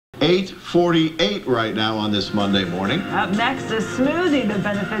8:48 right now on this Monday morning. Up next, a smoothie that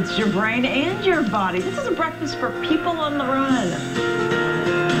benefits your brain and your body. This is a breakfast for people on the run.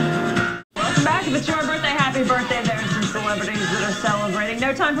 Welcome back. If it's your birthday, happy birthday. There are some celebrities that are celebrating.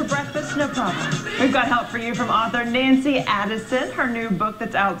 No time for breakfast? No problem. We've got help for you from author Nancy-Addison, her new book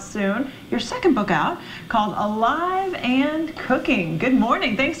that's out soon. Your second book out called Alive and Cooking. Good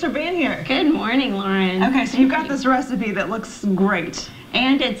morning. Thanks for being here. Good morning, Lauren. Okay, so you've got this recipe that looks great.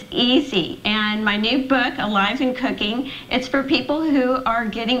 And it's easy. And my new book, Alive and Cooking, it's for people who are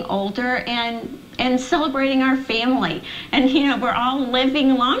getting older and celebrating our family. And you know, we're all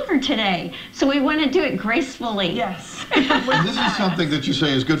living longer today, so we want to do it gracefully. Yes. And this is something that you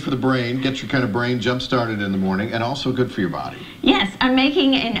say is good for the brain, get your kind of brain jump-started in the morning, and also good for your body. Yes, I'm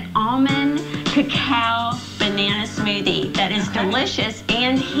making an almond cacao banana smoothie that is delicious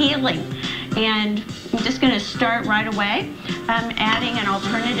and healing. And I'm just going to start right away. I'm adding an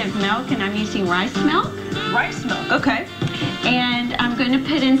alternative milk, and I'm using rice milk. Rice milk, okay. And I'm going to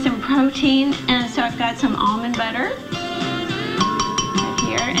put in some protein, and so I've got some almond butter right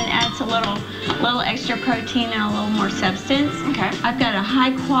here, and adds a little extra protein and a little more substance. Okay. I've got a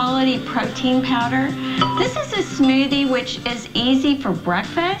high-quality protein powder. This is a smoothie which is easy for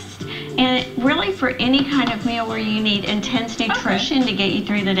breakfast, and really for any kind of meal where you need intense nutrition to get you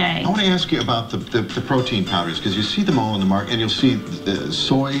through the day. I want to ask you about the protein powders, because you see them all in the market, and you'll see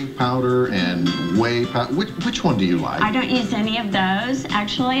soy powder and whey powder. Which one do you like? I don't use any of those.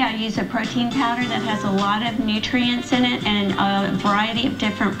 Actually, I use a protein powder that has a lot of nutrients in it and a variety of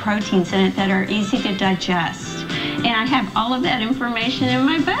different proteins in it that are easy to digest. And I have all of that information in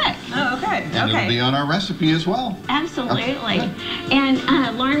my book. Oh, okay. And it'll be on our recipe as well. Absolutely. Okay.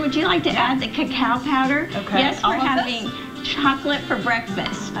 And Lauren, would you like to add the cacao powder? Okay. Yes, we're having chocolate for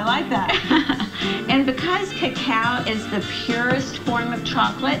breakfast. I like that. And because cacao is the purest form of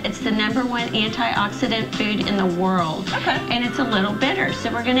chocolate, it's the #1 antioxidant food in the world. Okay. And it's a little bitter,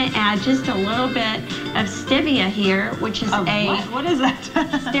 so we're going to add just a little bit of stevia here, which is what is that?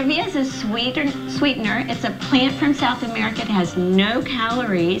 Stevia is a sweetener. It's a plant from South America. It has no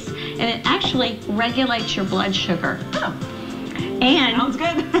calories, and it actually regulates your blood sugar. Oh. And sounds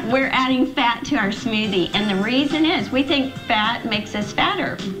good. We're adding fat to our smoothie, and the reason is we think fat makes us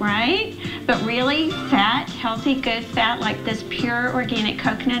fatter, right? But really, fat, healthy, good fat like this pure organic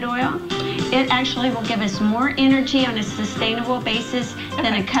coconut oil, it actually will give us more energy on a sustainable basis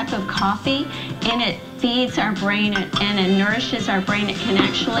than a cup of coffee, and it feeds our brain and it nourishes our brain. It can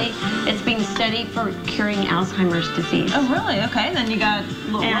actually, it's being studied for curing Alzheimer's disease. Oh, really? Okay, then you got a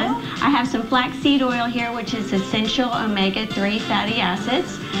little And oil? I have some flaxseed oil here, which is essential omega-3 fatty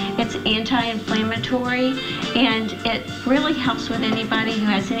acids. It's anti-inflammatory, and it really helps with anybody who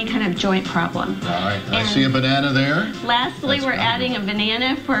has any kind of joint problem. All right, I see a banana there. Lastly, we're adding a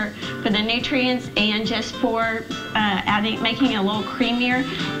banana for the nutrients and just for making it a little creamier.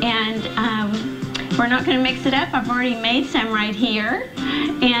 And we're not going to mix it up. I've already made some right here.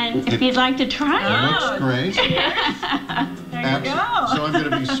 And if you'd like to try it. It looks great. There you go. So I'm going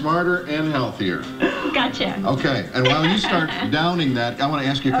to be smarter and healthier. Gotcha. Okay, and while you start downing that, I want to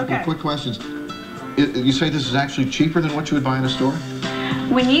ask you a couple of quick questions. You say this is actually cheaper than what you would buy in a store?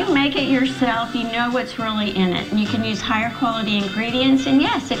 When you make it yourself, you know what's really in it. And you can use higher quality ingredients, and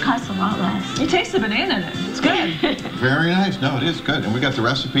yes, it costs a lot less. You taste the banana in it. It's good. Very nice. No, it is good. And we got the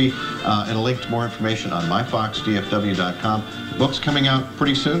recipe and a link to more information on myfoxdfw.com. The book's coming out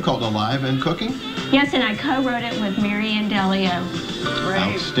pretty soon called Alive and Cooking. Yes, and I co-wrote it with Marianne Delio. Great.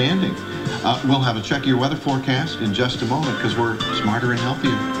 Outstanding. We'll have a check of your weather forecast in just a moment because we're smarter and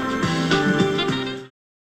healthier.